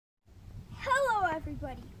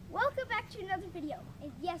everybody, welcome back to another video.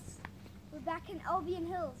 And yes, we're back in Albion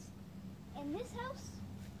Hills. And this house,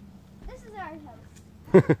 this is our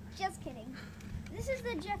house. Just kidding. This is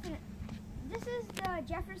the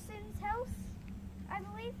Jefferson's house, I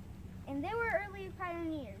believe. And they were early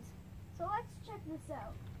pioneers. So let's check this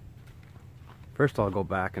out. First I'll go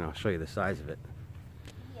back and I'll show you the size of it.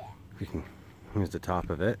 Yeah. Here's the top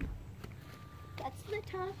of it. That's the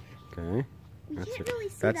top. Okay.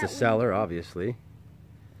 That's the cellar, obviously.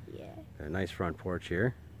 Yeah. Got a nice front porch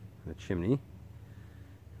here, and a chimney.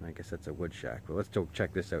 And I guess that's a wood shack. But let's go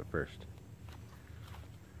check this out first.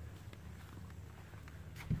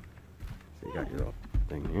 So you got your little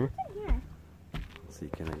thing here. Yeah. Let's see,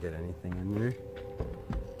 can I get anything in there?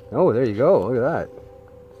 Oh, there you go. Look at that.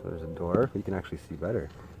 So there's a door. You can actually see better.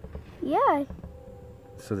 Yeah.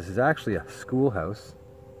 So this is actually a schoolhouse.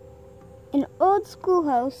 An old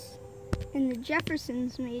schoolhouse. And the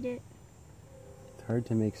Jeffersons made it. It's hard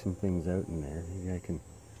to make some things out in there. Maybe I can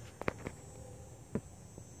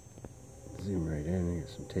zoom right in.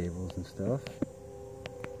 There's some tables and stuff.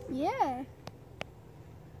 Yeah.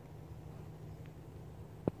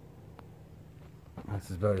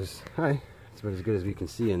 That's about as good as we can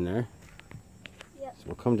see in there. Yep. So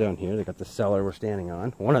we'll come down here. They got the cellar we're standing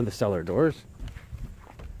on. One of the cellar doors.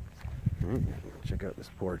 All right, check out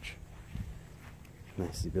this porch.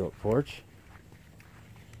 Nicely built porch.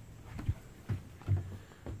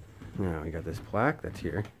 Now we got this plaque that's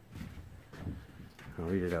here. I'll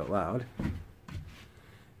read it out loud.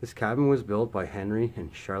 This cabin was built by Henry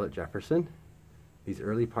and Charlotte Jefferson. These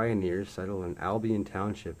early pioneers settled in Albion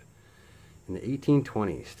Township in the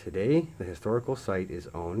 1820s. Today, the historical site is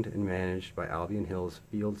owned and managed by Albion Hills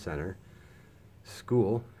Field Center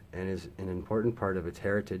School and is an important part of its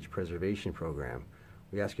heritage preservation program.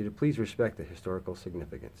 We ask you to please respect the historical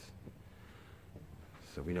significance.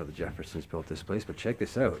 So we know the Jeffersons built this place, but check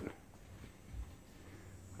this out.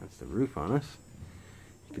 That's the roof on us.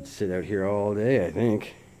 You could sit out here all day, I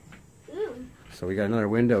think. Ooh. So we got another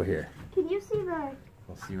window here. Can you see the...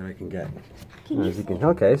 I'll see what I can get. Can you see?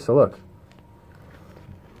 Okay, so look.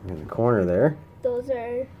 In the corner there. Those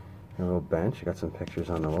are... A little bench. You got some pictures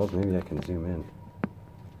on the walls. Maybe I can zoom in.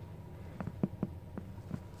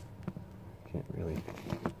 Can't really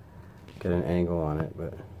get an angle on it,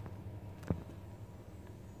 but...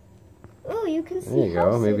 Oh, you can see there you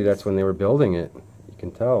go. Maybe that's when they were building it. You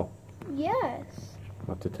can tell. Yes.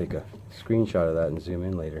 I'll have to take a screenshot of that and zoom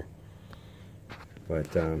in later.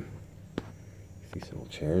 But, see some little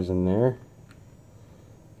chairs in there.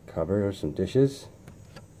 Cupboard or some dishes.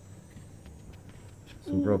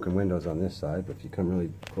 Some broken windows on this side, but if you come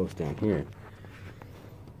really close down here,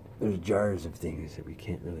 there's jars of things that we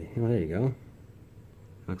can't really... Oh, there you go.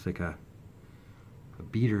 Looks like a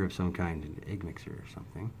beater of some kind, an egg mixer or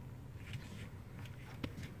something.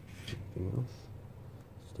 Anything else?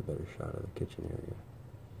 Just a better shot of the kitchen area.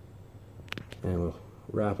 And we'll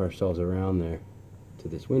wrap ourselves around there to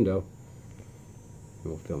this window,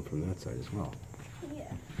 and we'll film from that side as well.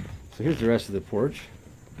 Yeah. So here's the rest of the porch.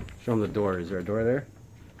 Show them the door. Is there a door there?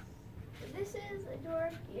 This is a door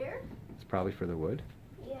here. It's probably for the wood.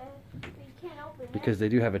 Yeah, we can't open it. Because they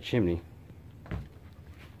do have a chimney. So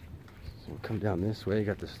we'll come down this way. You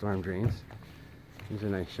got the storm drains. Here's a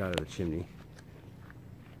nice shot of the chimney.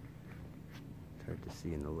 It's hard to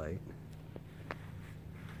see in the light.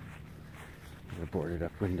 A boarded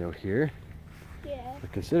up window here. Yeah.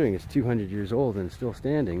 But considering it's 200 years old and still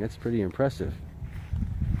standing, that's pretty impressive.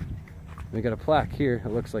 We got a plaque here.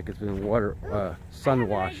 It looks like it's been sun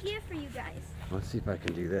washed. I have an idea for you guys. Let's see if I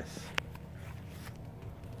can do this.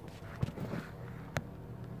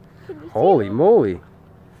 Holy moly!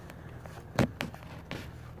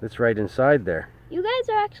 It's right inside there. You guys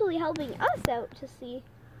are actually helping us out to see.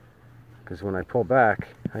 Because when I pull back,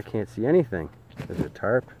 I can't see anything. There's a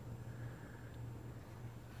tarp.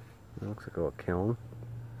 It looks like a little kiln.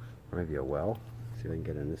 Maybe a well. Let's see if I can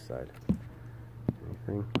get on this side.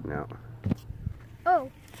 Anything? No.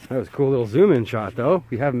 Oh. That was a cool little zoom in shot though.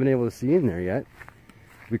 We haven't been able to see in there yet.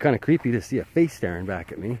 It'd be kind of creepy to see a face staring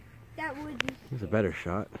back at me. That would be. Here's a better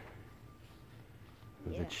shot.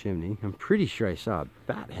 There's a chimney. I'm pretty sure I saw a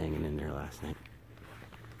bat hanging in there last night.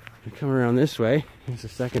 We come around this way. Here's the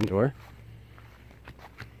second door.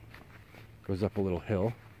 Goes up a little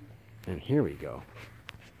hill. And here we go.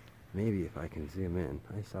 Maybe if I can zoom in.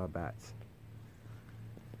 I saw bats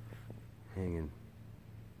hanging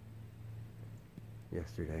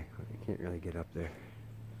yesterday. I can't really get up there.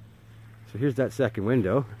 So here's that second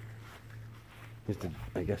window. Here's the,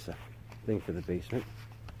 I guess, a thing for the basement.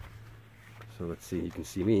 So let's see, you can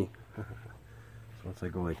see me. So once I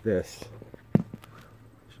go like this, it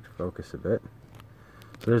should focus a bit.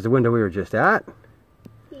 So there's the window we were just at.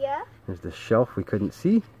 Yeah. There's the shelf we couldn't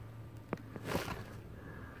see.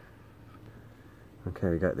 Okay,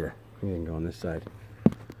 we got there. We can go on this side.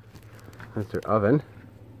 That's their oven.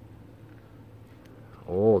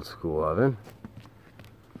 Old school oven.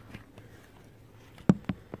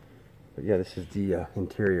 But yeah, this is the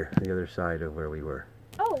interior, the other side of where we were.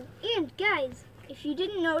 Oh, and guys, if you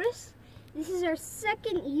didn't notice, this is our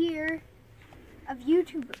second year of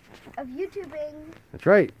YouTubing. That's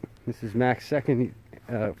right. This is Mac's second,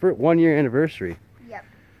 for 1 year anniversary. Yep.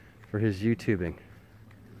 For his YouTubing.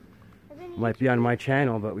 Might be on my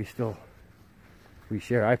channel, but we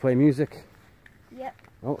share. I play music. Yep.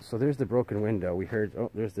 Oh, so there's the broken window. We heard, oh,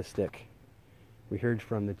 there's the stick. We heard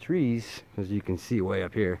from the trees, as you can see way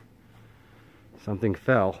up here. Something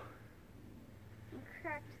fell.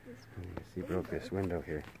 Cracked this. You can see broke this window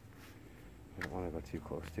here. I don't want to go too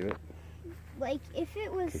close to it. Like if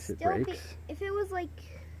it was If it still, breaks. if it was like.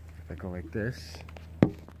 If I go like this,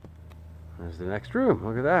 there's the next room.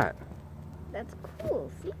 Look at that. That's cool.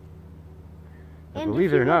 See. And And believe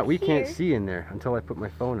if it you or not, look we can't here- see in there until I put my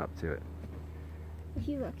phone up to it. If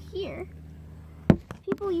you look here,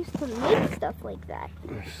 people used to make stuff like that.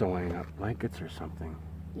 They're sewing up blankets or something.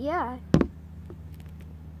 Yeah.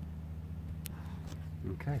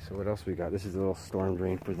 Okay, so what else we got? This is a little storm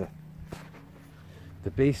drain for the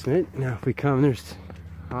basement. Now if we come, there's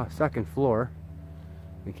second floor.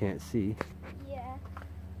 We can't see. Yeah.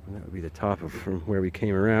 And that would be the top of from where we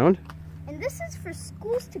came around. And this is for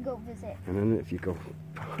schools to go visit. And then if you go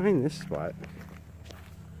behind this spot,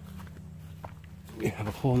 we have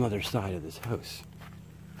a whole other side of this house.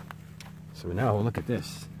 So now look at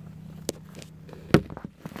this.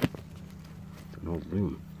 It's an old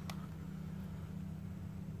room.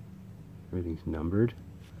 Everything's numbered.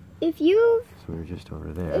 If you've So we're just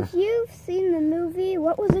over there. if you've seen the movie,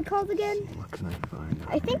 what was it called again? What can I find?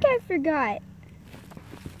 I think I forgot.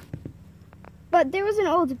 But there was an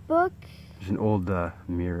old book. There's an old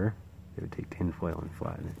mirror. They would take tinfoil and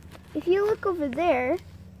flatten it. If you look over there,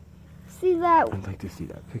 see that. I'd like to see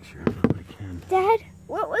that picture. I don't know if I can. Dad,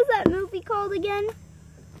 what was that movie called again?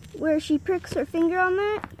 Where she pricks her finger on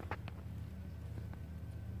that?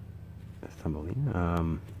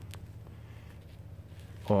 Thumbelina.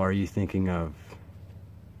 Or are you thinking of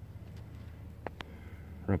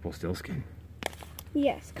Rumpelstiltskin?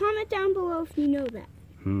 Yes. Comment down below if you know that.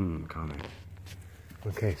 Comment.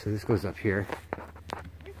 Okay, so this goes up here.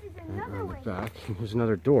 This is And another on the way. back, there's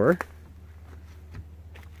another door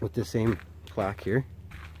with the same plaque here.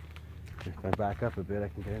 If I back up a bit, I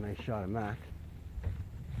can get a nice shot of Mac.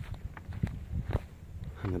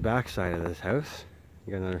 On the back side of this house,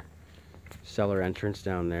 you got another cellar entrance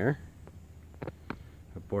down there.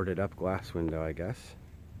 A boarded up glass window, I guess.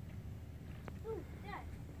 Ooh, Dad,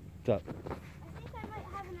 What's up? I think I might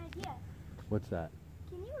have an idea. What's that?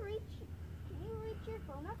 Can you reach your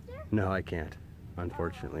phone up there? No, I can't,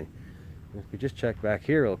 unfortunately. If we just check back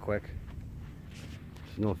here real quick.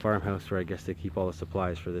 There's an old farmhouse where I guess they keep all the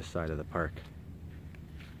supplies for this side of the park.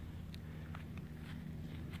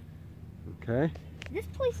 Okay, This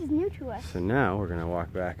place is new to us. so now we're gonna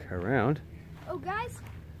walk back around. Oh, guys,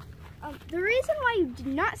 the reason why you did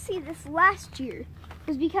not see this last year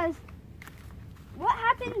was because what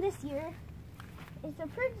happened this year is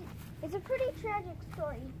a pretty tragic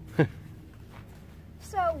story.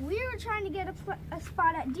 So we were trying to get a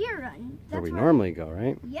spot at Deer Run. Where we where- normally go,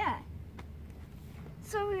 right? Yeah.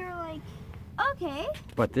 So we were like, okay,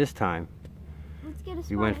 But this time, let's get a spot.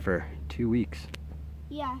 we went for 2 weeks,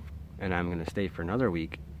 Yeah. and I'm gonna stay for another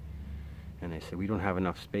week. And they said, we don't have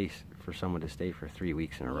enough space for someone to stay for 3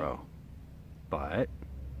 weeks in a row. But,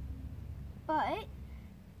 But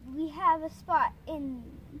we have a spot in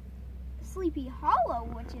Sleepy Hollow,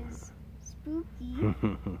 which is spooky.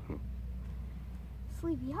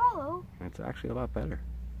 Sleepy Hollow, it's actually a lot better.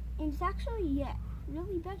 and it's actually, yeah,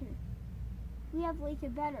 really better. We have like a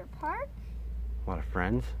better park. A lot of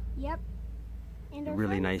friends, Yep. And our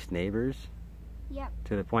really friends- nice neighbors. Yep.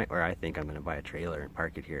 To the point where I think I'm gonna buy a trailer and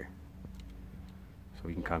park it here. So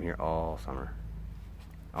we can come here all summer.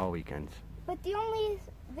 All weekends. But the only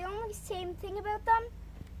same thing about them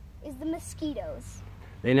is the mosquitoes.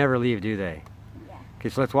 They never leave, do they? Yeah. Okay,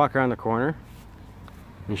 so let's walk around the corner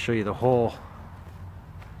and show you the whole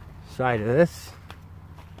side of this.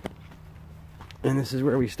 And this is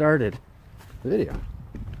where we started the video.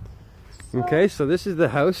 So Okay, so this is the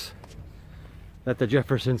house that the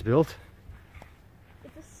Jeffersons built.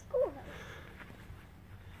 it's a schoolhouse.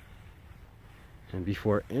 And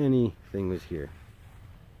before anything was here.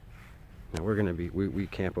 Now we're gonna be, we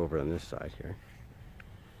camp over on this side here.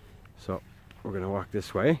 So we're gonna walk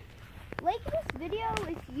this way. Like this video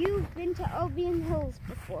if you've been to Albion Hills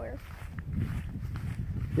before.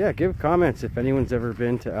 Yeah, give comments if anyone's ever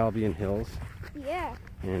been to Albion Hills. Yeah.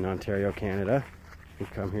 In Ontario, Canada. We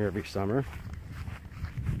come here every summer.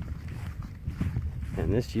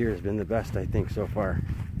 And this year has been the best, I think, so far.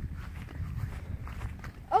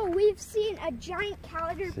 Oh, we've seen a giant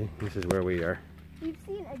caterpillar. See, this is where we are. We've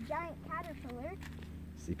seen a giant caterpillar.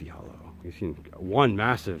 Sleepy Hollow. We've seen one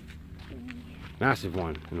massive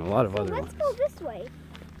one, and a lot of other ones. Let's go this way.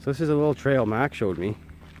 So this is a little trail Mac showed me.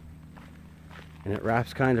 And it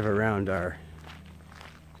wraps kind of around our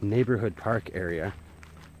neighborhood park area.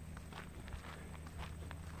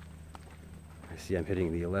 I see I'm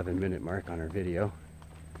hitting the 11-minute mark on our video.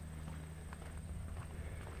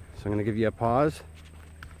 So I'm going to give you a pause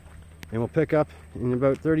and we'll pick up in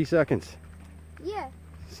about 30 seconds. Yeah.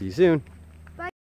 See you soon.